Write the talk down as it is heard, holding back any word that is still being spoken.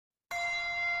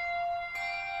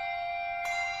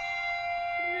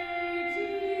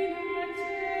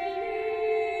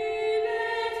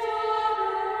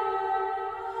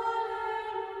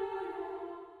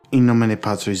In nomine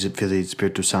Patris et Filii et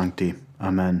Spiritus Sancti.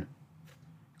 Amen.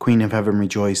 Queen of heaven,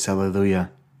 rejoice,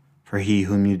 alleluia. For he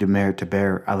whom you demerit to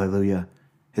bear, alleluia,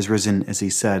 is risen as he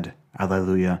said,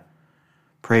 alleluia.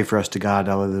 Pray for us to God,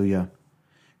 alleluia.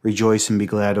 Rejoice and be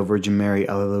glad, O Virgin Mary,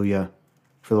 alleluia.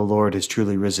 For the Lord is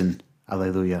truly risen,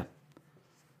 alleluia.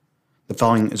 The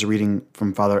following is a reading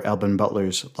from Father Alban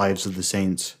Butler's Lives of the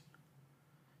Saints.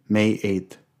 May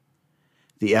 8th.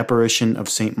 The Apparition of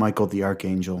St. Michael the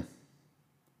Archangel.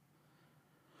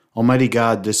 Almighty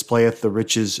God displayeth the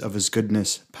riches of his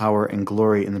goodness, power, and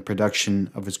glory in the production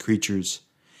of his creatures,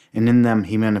 and in them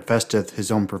he manifesteth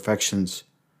his own perfections.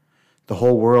 The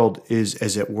whole world is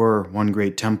as it were one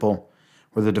great temple,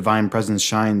 where the divine presence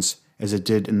shines, as it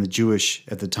did in the Jewish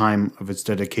at the time of its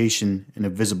dedication, in a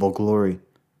visible glory.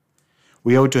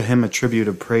 We owe to him a tribute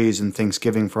of praise and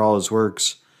thanksgiving for all his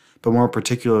works, but more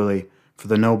particularly for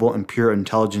the noble and pure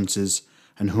intelligences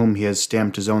on whom he has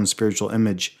stamped his own spiritual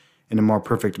image in a more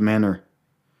perfect manner.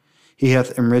 He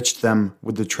hath enriched them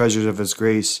with the treasures of his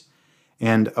grace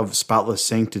and of spotless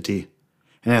sanctity,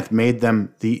 and hath made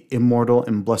them the immortal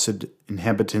and blessed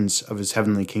inhabitants of his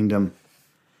heavenly kingdom.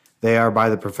 They are by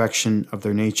the perfection of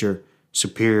their nature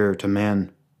superior to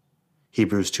man.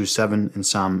 Hebrews 2:7 and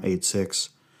Psalm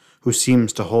 8:6, who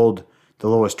seems to hold the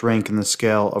lowest rank in the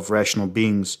scale of rational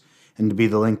beings and to be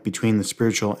the link between the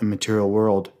spiritual and material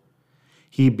world,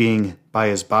 he being by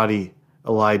his body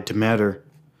allied to matter,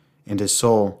 and his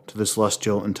soul to the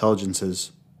celestial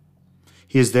intelligences.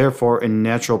 He is therefore in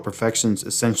natural perfections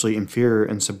essentially inferior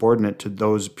and subordinate to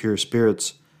those pure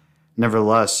spirits.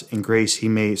 Nevertheless, in grace he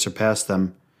may surpass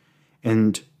them,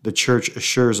 and the Church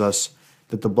assures us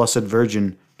that the Blessed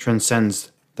Virgin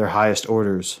transcends their highest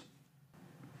orders.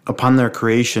 Upon their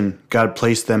creation, God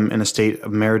placed them in a state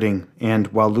of meriting, and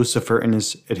while Lucifer and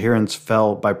his adherents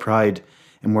fell by pride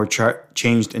and were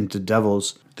changed into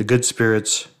devils, the good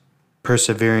spirits,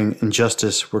 persevering in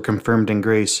justice, were confirmed in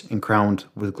grace and crowned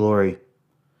with glory.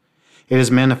 It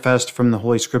is manifest from the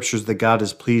Holy Scriptures that God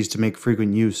is pleased to make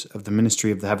frequent use of the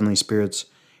ministry of the heavenly spirits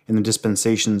in the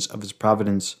dispensations of his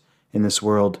providence in this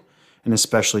world, and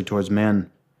especially towards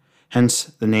man. Hence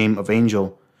the name of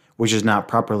angel, which is not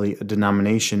properly a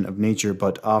denomination of nature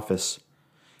but office,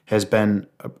 has been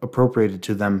appropriated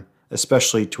to them,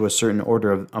 especially to a certain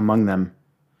order among them.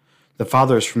 The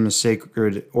Fathers from the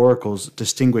sacred oracles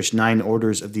distinguish 9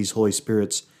 orders of these holy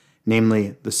spirits,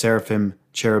 namely the seraphim,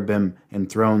 cherubim, and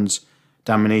thrones,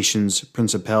 dominations,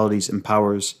 principalities, and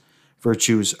powers,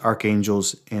 virtues,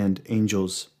 archangels, and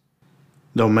angels.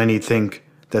 Though many think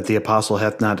that the Apostle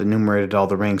hath not enumerated all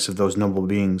the ranks of those noble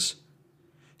beings.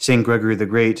 St. Gregory the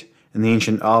Great, and the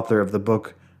ancient author of the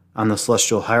book on the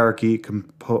celestial hierarchy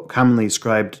commonly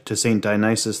ascribed to St.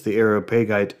 Dionysius the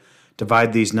Areopagite,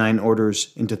 divide these 9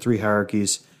 orders into 3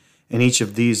 hierarchies, and each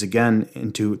of these again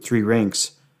into 3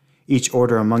 ranks. Each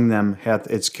order among them hath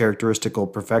its characteristical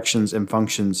perfections and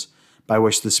functions, by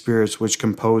which the spirits which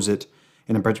compose it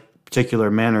in a particular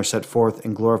manner set forth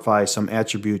and glorify some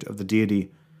attribute of the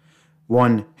deity.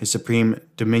 One, his supreme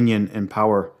dominion and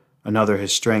power; another,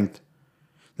 his strength;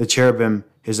 the cherubim,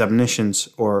 his omniscience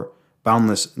or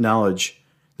boundless knowledge;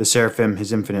 the seraphim,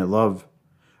 his infinite love.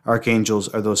 Archangels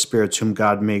are those spirits whom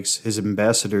God makes his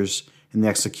ambassadors in the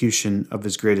execution of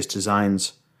his greatest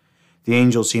designs. The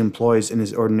angels he employs in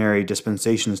his ordinary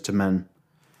dispensations to men.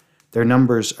 Their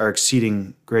numbers are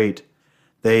exceeding great,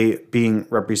 they being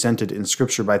represented in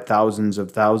Scripture by thousands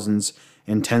of thousands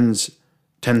and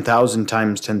 10,000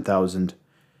 times 10,000.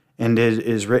 And it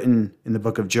is written in the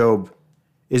book of Job,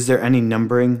 "Is there any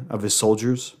numbering of his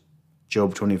soldiers?"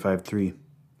 Job 25:3.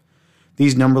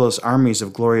 These numberless armies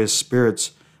of glorious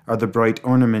spirits are the bright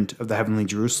ornament of the heavenly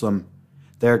Jerusalem.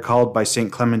 They are called by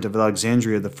St. Clement of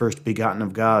Alexandria the first begotten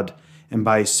of God, and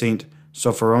by St.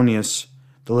 Sophronius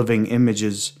the living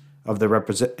images of the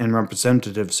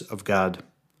representatives of God.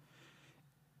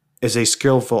 As a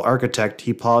skillful architect,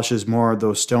 he polishes more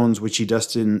those stones which he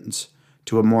destines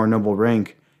to a more noble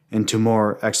rank and to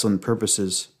more excellent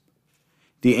purposes.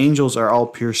 The angels are all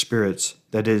pure spirits,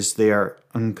 that is, they are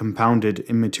uncompounded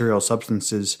immaterial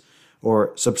substances,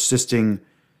 or subsisting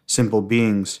simple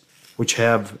beings, which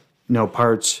have no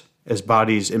parts, as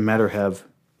bodies and matter have.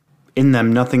 In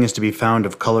them nothing is to be found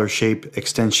of color, shape,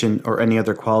 extension, or any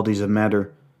other qualities of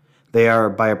matter. They are,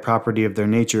 by a property of their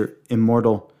nature,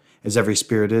 immortal, as every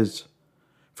spirit is.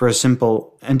 For a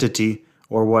simple entity,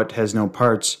 or what has no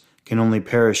parts, can only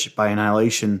perish by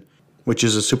annihilation, which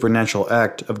is a supernatural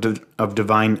act of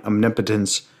divine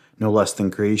omnipotence, no less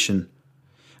than creation.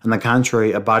 On the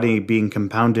contrary, a body being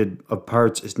compounded of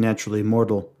parts is naturally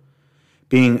mortal.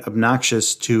 Being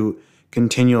obnoxious to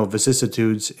continual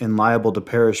vicissitudes, and liable to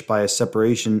perish by a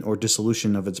separation or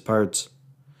dissolution of its parts.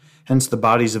 Hence the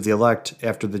bodies of the elect,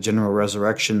 after the general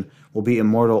resurrection, will be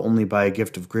immortal only by a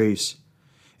gift of grace.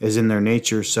 As in their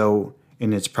nature, so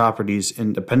in its properties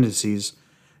and dependencies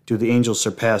do the angels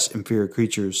surpass inferior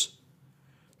creatures.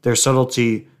 Their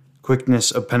subtlety,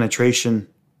 quickness of penetration,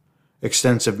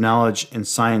 extensive knowledge, and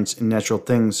science in natural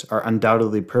things are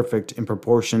undoubtedly perfect in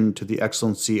proportion to the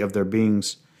excellency of their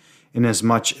beings,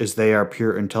 inasmuch as they are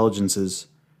pure intelligences.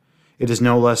 It is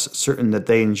no less certain that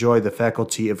they enjoy the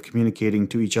faculty of communicating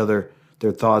to each other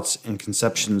their thoughts and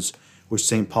conceptions, which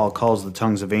St. Paul calls the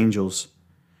tongues of angels.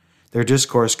 Their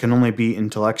discourse can only be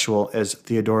intellectual, as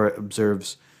Theodora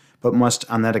observes, but must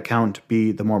on that account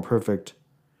be the more perfect.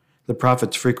 The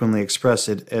prophets frequently express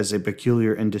it as a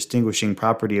peculiar and distinguishing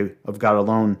property of God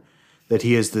alone, that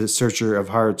he is the searcher of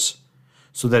hearts,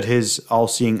 so that his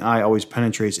all-seeing eye always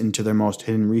penetrates into their most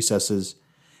hidden recesses,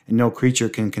 and no creature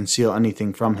can conceal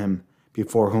anything from him,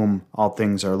 before whom all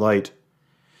things are light.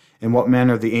 In what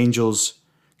manner the angels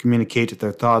communicate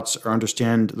their thoughts or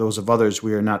understand those of others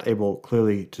we are not able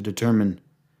clearly to determine.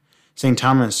 St.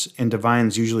 Thomas and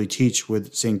divines usually teach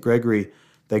with St. Gregory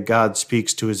that God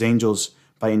speaks to his angels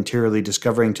by interiorly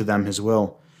discovering to them his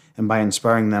will, and by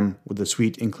inspiring them with a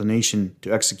sweet inclination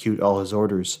to execute all his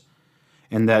orders,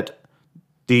 and that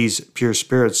these pure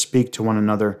spirits speak to one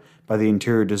another by the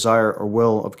interior desire or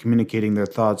will of communicating their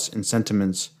thoughts and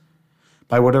sentiments.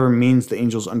 By whatever means the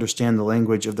angels understand the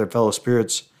language of their fellow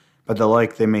spirits, by the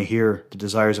like they may hear the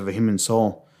desires of a human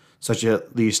soul, such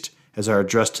at least as are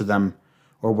addressed to them,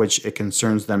 or which it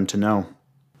concerns them to know.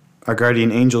 Our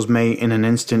guardian angels may in an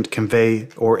instant convey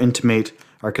or intimate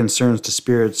our concerns to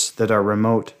spirits that are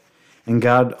remote, and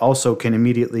God also can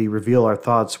immediately reveal our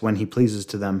thoughts when he pleases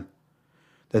to them.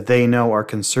 That they know our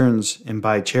concerns and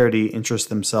by charity interest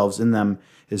themselves in them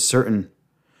is certain,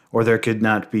 or there could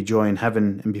not be joy in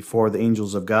heaven and before the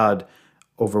angels of God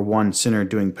over one sinner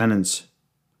doing penance.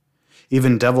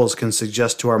 Even devils can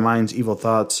suggest to our minds evil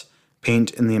thoughts,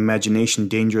 paint in the imagination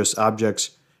dangerous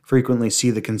objects, frequently see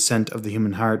the consent of the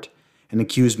human heart, and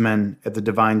accuse men at the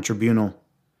divine tribunal.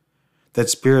 That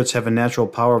spirits have a natural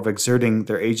power of exerting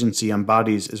their agency on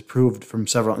bodies is proved from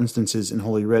several instances in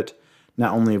Holy Writ,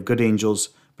 not only of good angels,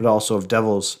 but also of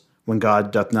devils, when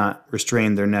God doth not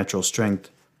restrain their natural strength.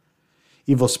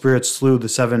 Evil spirits slew the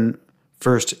 7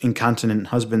 first incontinent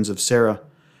husbands of Sarah,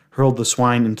 hurled the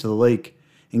swine into the lake,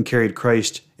 and carried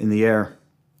Christ in the air.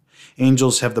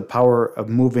 Angels have the power of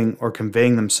moving or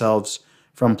conveying themselves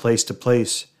from place to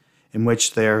place, in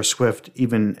which they are swift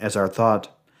even as our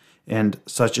thought, and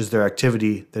such is their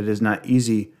activity that it is not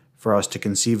easy for us to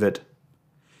conceive it.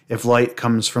 If light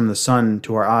comes from the sun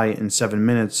to our eye in 7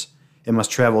 minutes, it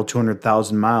must travel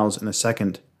 200,000 miles in a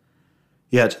second.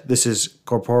 Yet this is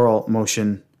corporeal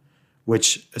motion,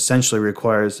 which essentially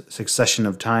requires succession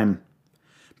of time.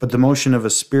 But the motion of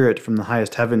a spirit from the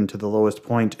highest heaven to the lowest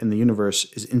point in the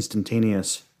universe is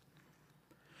instantaneous.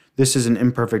 This is an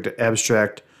imperfect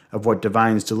abstract of what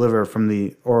divines deliver from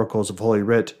the oracles of Holy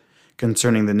Writ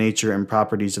concerning the nature and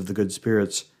properties of the good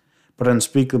spirits, but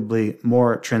unspeakably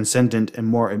more transcendent and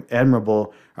more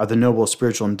admirable are the noble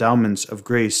spiritual endowments of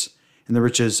grace and the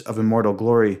riches of immortal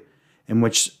glory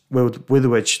with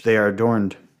which they are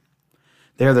adorned.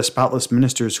 They are the spotless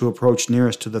ministers who approach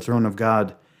nearest to the throne of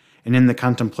God, and in the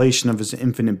contemplation of his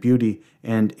infinite beauty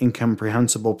and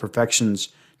incomprehensible perfections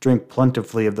drink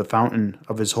plentifully of the fountain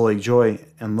of his holy joy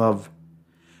and love,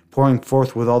 pouring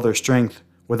forth with all their strength,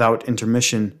 without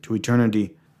intermission, to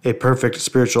eternity, a perfect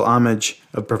spiritual homage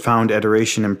of profound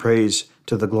adoration and praise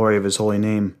to the glory of his holy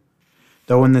name.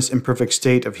 Though in this imperfect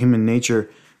state of human nature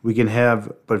we can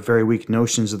have but very weak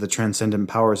notions of the transcendent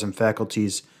powers and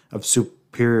faculties of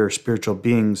superior spiritual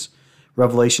beings,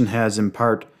 revelation has in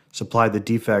part supplied the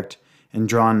defect and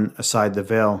drawn aside the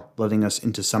veil, letting us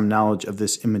into some knowledge of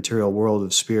this immaterial world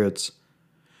of spirits.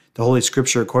 The Holy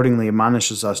Scripture accordingly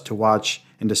admonishes us to watch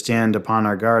and to stand upon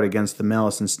our guard against the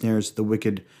malice and snares of the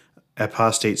wicked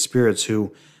apostate spirits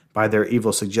who, by their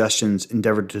evil suggestions,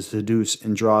 endeavor to seduce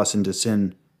and draw us into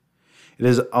sin.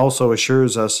 It also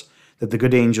assures us that the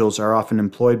good angels are often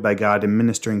employed by God in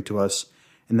ministering to us,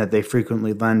 and that they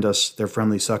frequently lend us their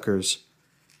friendly succors.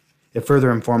 It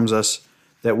further informs us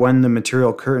that when the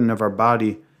material curtain of our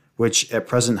body, which at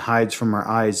present hides from our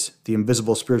eyes the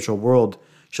invisible spiritual world,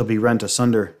 shall be rent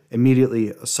asunder, immediately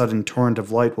a sudden torrent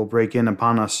of light will break in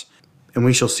upon us, and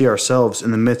we shall see ourselves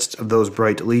in the midst of those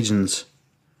bright legions.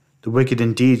 The wicked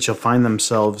indeed shall find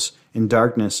themselves in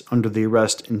darkness under the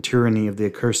arrest and tyranny of the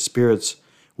accursed spirits,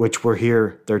 which were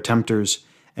here their tempters,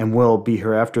 and will be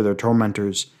hereafter their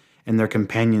tormentors, and their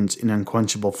companions in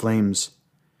unquenchable flames.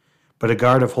 But a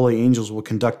guard of holy angels will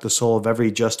conduct the soul of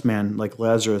every just man, like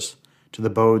Lazarus, to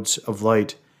the abodes of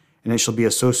light, and it shall be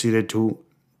associated to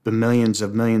the millions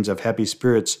of happy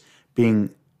spirits,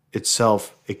 being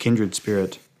itself a kindred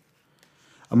spirit.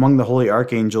 Among the holy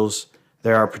archangels,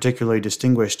 there are particularly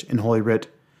distinguished in Holy Writ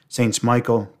Saints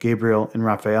Michael, Gabriel, and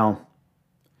Raphael.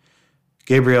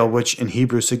 Gabriel, which in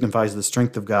Hebrew signifies the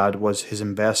strength of God, was his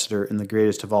ambassador in the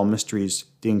greatest of all mysteries,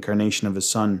 the incarnation of his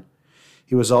Son.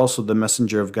 He was also the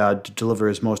messenger of God to deliver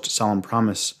his most solemn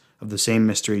promise of the same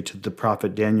mystery to the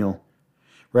prophet Daniel.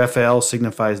 Raphael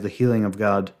signifies the healing of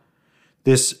God.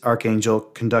 This archangel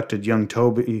conducted young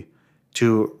Toby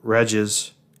to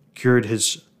Rages, cured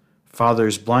his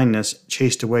father's blindness,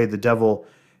 chased away the devil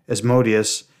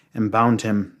Asmodeus, and bound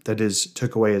him, that is,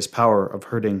 took away his power of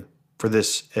hurting. For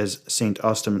this, as St.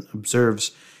 Austin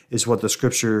observes, is what the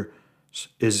Scripture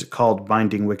is called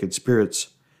binding wicked spirits.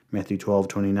 Matthew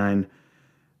 12:29,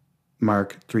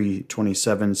 Mark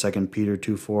 3:27, 2 Peter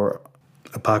 2:4,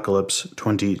 Apocalypse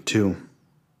 22.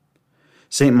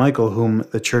 St. Michael, whom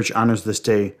the Church honors this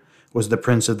day, was the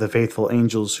prince of the faithful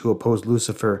angels who opposed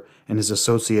Lucifer and his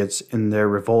associates in their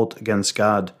revolt against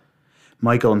God.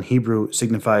 Michael in Hebrew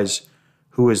signifies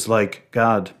who is like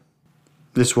God.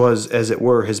 This was, as it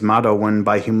were, his motto when,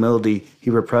 by humility, he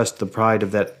repressed the pride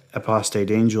of that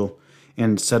apostate angel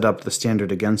and set up the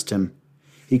standard against him.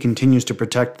 He continues to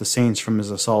protect the saints from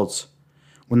his assaults.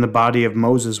 When the body of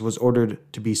Moses was ordered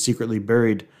to be secretly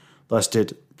buried, lest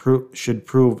it should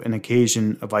prove an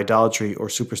occasion of idolatry or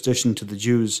superstition to the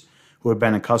Jews, who had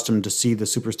been accustomed to see the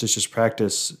superstitious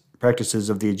practices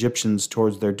of the Egyptians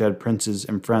towards their dead princes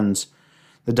and friends,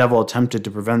 the devil attempted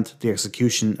to prevent the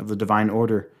execution of the divine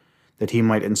order, that he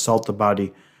might insult the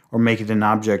body or make it an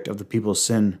object of the people's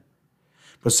sin.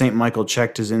 But St. Michael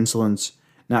checked his insolence,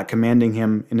 not commanding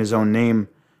him in his own name,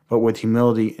 but with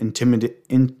humility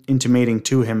intimating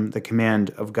to him the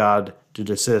command of God to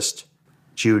desist.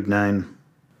 Jude 9.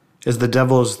 As the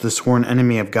devil is the sworn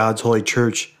enemy of God's holy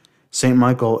church, St.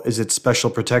 Michael is its special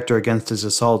protector against his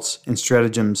assaults and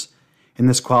stratagems. In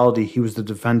this quality, he was the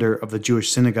defender of the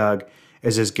Jewish synagogue,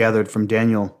 as is gathered from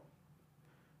Daniel,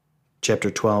 chapter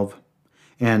 12,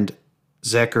 and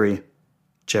Zechariah,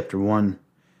 chapter 1.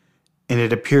 And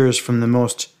it appears from the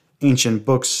most ancient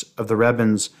books of the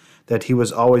rabbins that he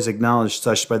was always acknowledged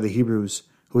such by the Hebrews,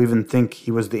 who even think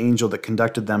he was the angel that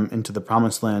conducted them into the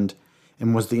promised land,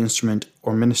 and was the instrument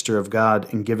or minister of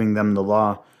God in giving them the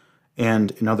law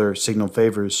and in other signal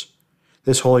favors.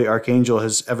 This holy archangel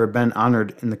has ever been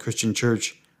honored in the Christian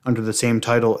church under the same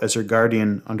title as her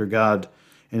guardian under God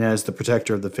and as the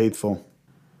protector of the faithful.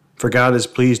 For God is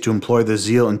pleased to employ the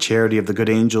zeal and charity of the good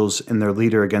angels in their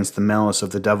leader against the malice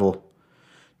of the devil.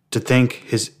 To thank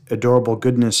his adorable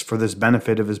goodness for this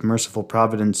benefit of his merciful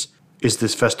providence is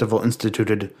this festival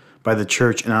instituted by the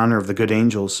Church in honor of the good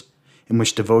angels, in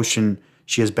which devotion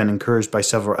she has been encouraged by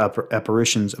several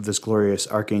apparitions of this glorious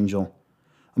archangel.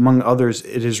 Among others,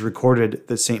 it is recorded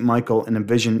that St. Michael in a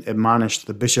vision admonished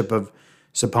the Bishop of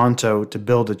Siponto to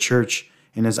build a church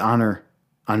in his honor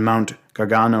on Mount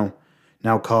Gargano,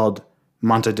 now called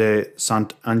Monte de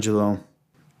Sant'Angelo,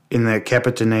 in the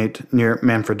Capitanate near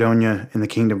Manfredonia in the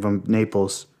Kingdom of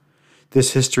Naples.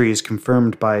 This history is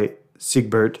confirmed by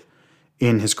Sigebert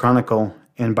in his chronicle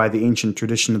and by the ancient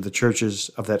tradition of the churches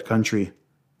of that country.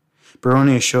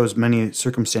 Baronius shows many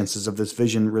circumstances of this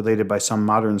vision related by some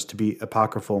moderns to be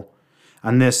apocryphal.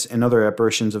 On this and other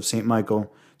apparitions of St.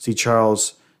 Michael, see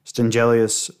Charles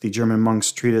Stengelius, the German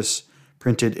monk's treatise,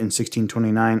 printed in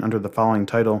 1629 under the following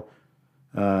title,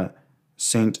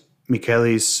 St.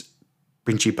 Michaelis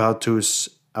Principatus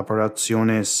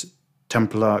Apparitiones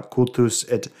Templa Cultus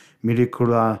et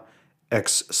Miracula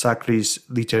ex Sacris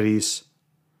Litteris.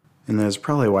 And that is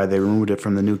probably why they removed it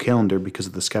from the new calendar, because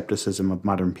of the skepticism of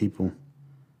modern people.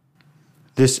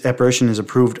 This apparition is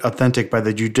proved authentic by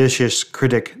the judicious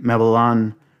critic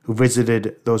Mabillon, who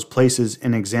visited those places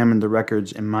and examined the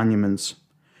records and monuments.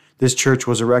 This church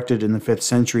was erected in the 5th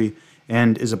century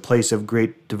and is a place of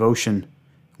great devotion.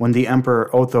 When the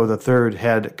Emperor Otho III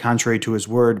had, contrary to his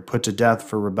word, put to death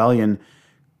for rebellion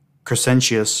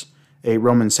Crescentius, a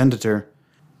Roman senator,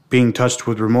 being touched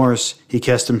with remorse, he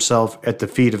cast himself at the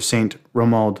feet of St.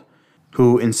 Romuald,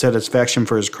 who, in satisfaction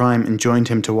for his crime, enjoined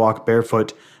him to walk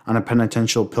barefoot on a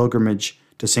penitential pilgrimage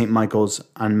to St. Michael's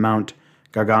on Mount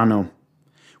Gargano,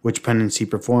 which penance he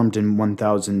performed in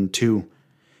 1002,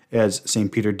 as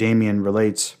St. Peter Damian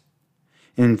relates.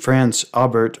 In France,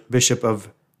 Aubert, Bishop of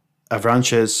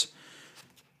Avranches,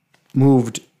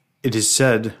 moved, it is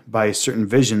said, by certain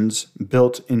visions,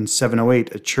 built in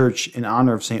 708 a church in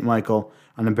honor of St. Michael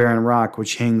on a barren rock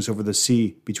which hangs over the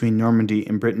sea between Normandy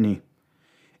and Brittany.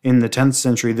 In the 10th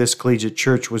century, this collegiate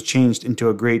church was changed into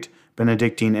a great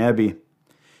Benedictine abbey.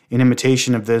 In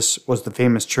imitation of this was the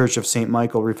famous Church of St.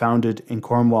 Michael, refounded in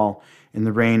Cornwall in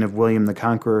the reign of William the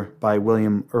Conqueror by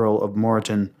William, Earl of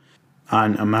Moreton,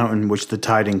 on a mountain which the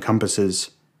tide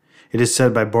encompasses. It is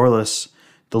said by Borlas,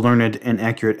 the learned and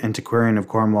accurate antiquarian of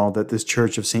Cornwall, that this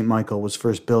Church of St. Michael was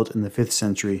first built in the 5th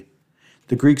century.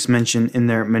 The Greeks mention in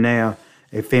their Menea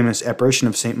a famous apparition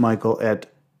of St. Michael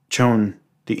at Chone,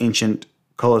 the ancient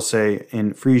Colossae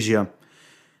in Phrygia.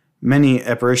 Many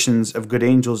apparitions of good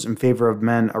angels in favor of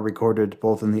men are recorded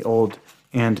both in the Old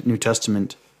and New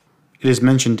Testament. It is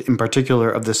mentioned in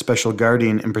particular of the special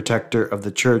guardian and protector of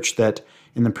the church that,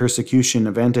 in the persecution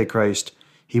of Antichrist,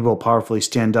 he will powerfully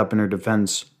stand up in her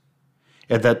defense.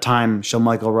 At that time shall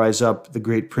Michael rise up, the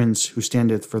great prince who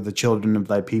standeth for the children of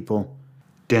thy people.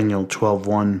 Daniel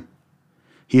 12:1.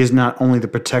 He is not only the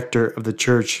protector of the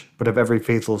church, but of every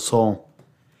faithful soul.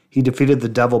 He defeated the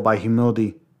devil by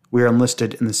humility. We are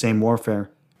enlisted in the same warfare.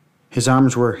 His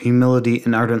arms were humility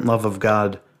and ardent love of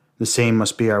God. The same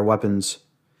must be our weapons.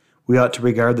 We ought to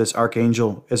regard this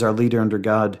Archangel as our leader under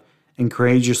God, and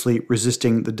courageously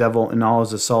resisting the devil in all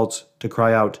his assaults, to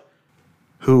cry out,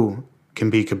 "Who can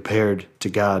be compared to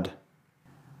God?"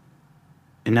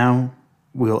 And now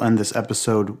we'll end this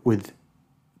episode with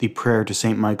the prayer to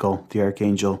St. Michael, the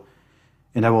Archangel,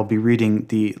 and I will be reading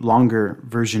the longer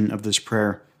version of this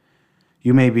prayer.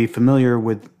 You may be familiar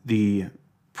with the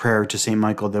prayer to St.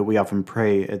 Michael that we often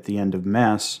pray at the end of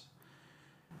Mass.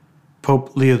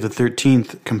 Pope Leo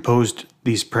XIII composed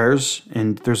these prayers,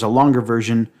 and there's a longer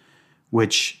version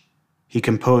which he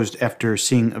composed after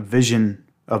seeing a vision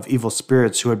of evil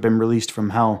spirits who had been released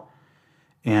from hell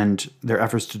and their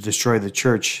efforts to destroy the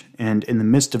church. And in the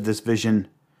midst of this vision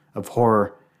of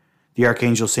horror, the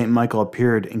Archangel St. Michael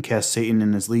appeared and cast Satan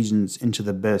and his legions into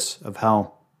the abyss of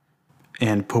hell.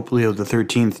 And Pope Leo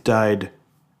XIII died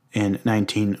in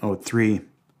 1903.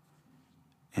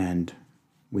 And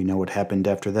we know what happened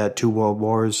after that: 2 world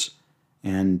wars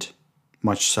and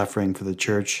much suffering for the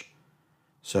church.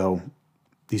 So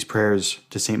these prayers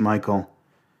to St. Michael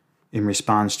in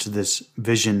response to this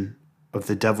vision of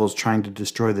the devils trying to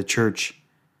destroy the church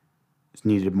is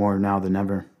needed more now than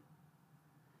ever.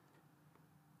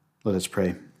 Let us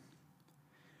pray.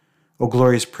 O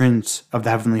glorious Prince of the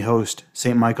heavenly host,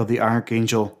 St. Michael the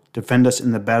Archangel, defend us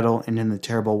in the battle and in the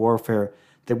terrible warfare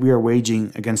that we are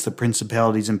waging against the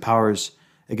principalities and powers,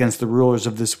 against the rulers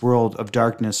of this world of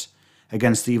darkness,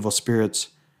 against the evil spirits.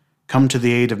 Come to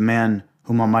the aid of man,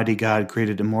 whom Almighty God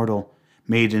created immortal,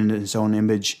 made in his own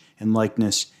image and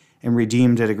likeness, and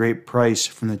redeemed at a great price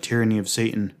from the tyranny of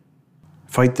Satan.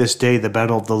 Fight this day the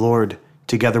battle of the Lord,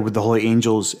 together with the holy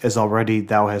angels, as already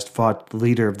thou hast fought the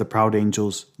leader of the proud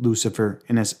angels, Lucifer,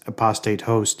 and his apostate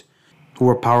host, who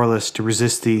were powerless to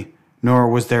resist thee, nor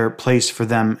was there place for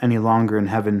them any longer in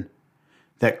heaven.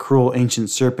 That cruel ancient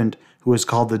serpent, who is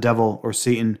called the devil or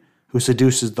Satan, who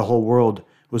seduces the whole world,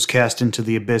 was cast into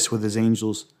the abyss with his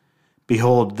angels.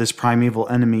 Behold, this primeval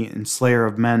enemy and slayer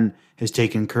of men has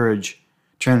taken courage.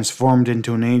 Transformed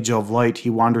into an angel of light, he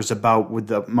wanders about with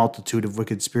the multitude of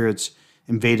wicked spirits,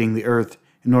 invading the earth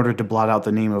in order to blot out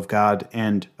the name of God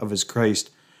and of his Christ,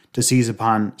 to seize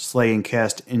upon, slay, and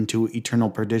cast into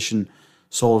eternal perdition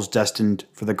souls destined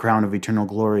for the crown of eternal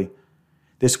glory.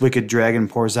 This wicked dragon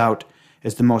pours out,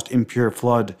 as the most impure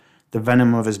flood, the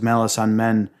venom of his malice on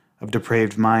men of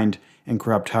depraved mind and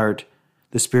corrupt heart,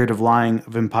 the spirit of lying,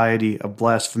 of impiety, of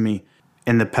blasphemy,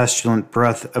 and the pestilent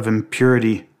breath of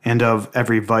impurity and of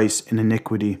every vice and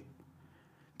iniquity.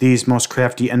 These most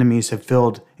crafty enemies have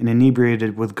filled and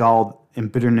inebriated with gall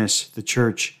and bitterness the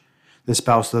church, the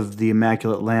spouse of the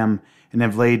Immaculate Lamb, and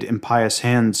have laid impious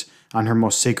hands on her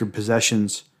most sacred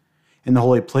possessions. In the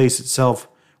holy place itself,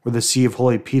 where the see of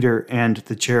holy Peter and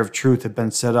the chair of truth have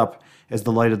been set up as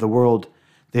the light of the world,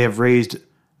 they have raised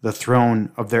the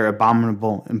throne of their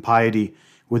abominable impiety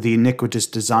with the iniquitous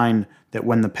design that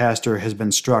when the pastor has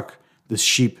been struck, the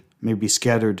sheep may be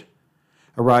scattered.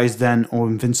 Arise then, O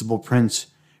invincible Prince,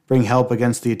 bring help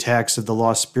against the attacks of the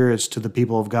lost spirits to the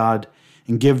people of God,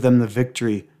 and give them the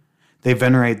victory. They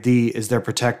venerate thee as their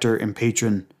protector and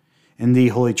patron, and thee,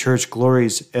 Holy Church,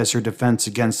 glories as her defense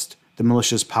against the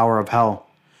malicious power of hell.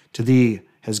 To thee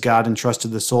has God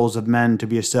entrusted the souls of men to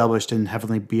be established in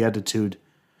heavenly beatitude.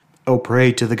 O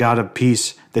pray to the God of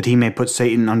peace that he may put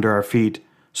Satan under our feet,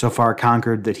 so far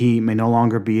conquered that he may no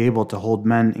longer be able to hold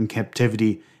men in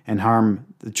captivity and harm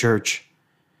the church.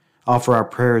 Offer our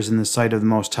prayers in the sight of the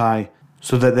Most High,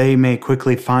 so that they may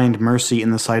quickly find mercy in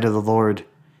the sight of the Lord.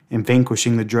 In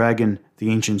vanquishing the dragon,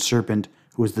 the ancient serpent,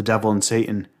 who is the devil and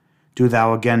Satan, do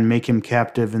thou again make him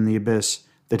captive in the abyss,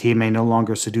 that he may no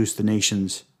longer seduce the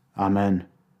nations. Amen.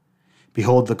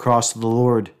 Behold the cross of the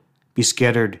Lord. Be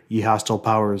scattered, ye hostile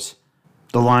powers.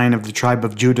 The Lion of the tribe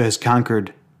of Judah has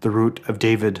conquered, the Root of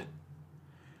David.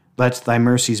 Let thy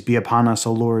mercies be upon us,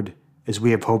 O Lord, as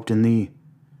we have hoped in thee.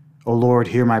 O Lord,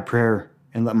 hear my prayer,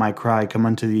 and let my cry come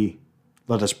unto thee.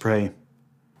 Let us pray.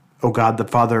 O God, the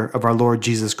Father of our Lord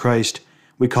Jesus Christ,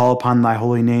 we call upon thy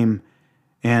holy name,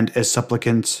 and as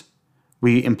supplicants,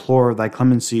 we implore thy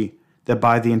clemency, that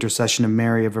by the intercession of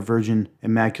Mary, of a Virgin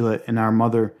Immaculate, and our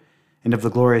Mother, and of the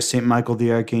glorious St. Michael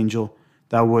the Archangel,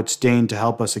 thou wouldst deign to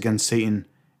help us against Satan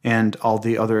and all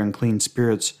the other unclean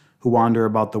spirits who wander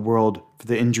about the world for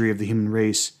the injury of the human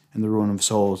race and the ruin of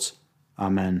souls.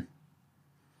 Amen.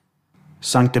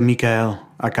 Sancta Michael,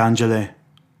 Archangele,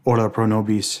 ora pro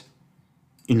nobis.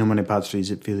 In nomine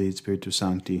Patris et Filii et Spiritus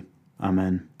Sancti.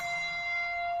 Amen.